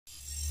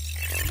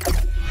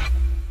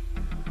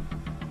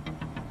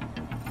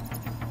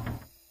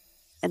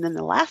And then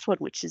the last one,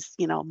 which is,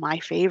 my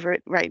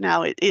favorite right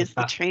now, it is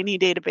the training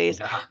database,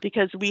 Yeah.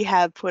 because we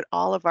have put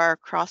all of our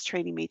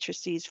cross-training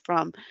matrices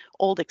from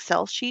old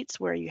Excel sheets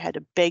where you had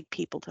to beg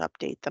people to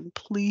update them.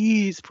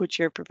 Please put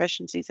your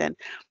proficiencies in,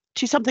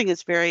 to something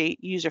that's very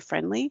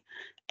user-friendly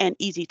and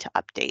easy to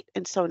update.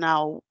 And so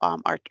now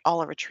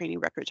all of our training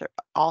records are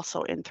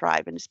also in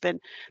Thrive, and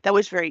that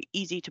was very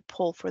easy to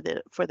pull for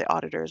the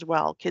auditor as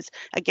well, because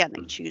again,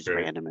 they choose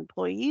Great. random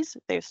employees.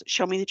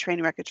 Show me the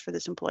training records for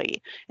this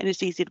employee, and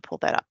it's easy to pull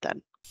that up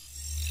then.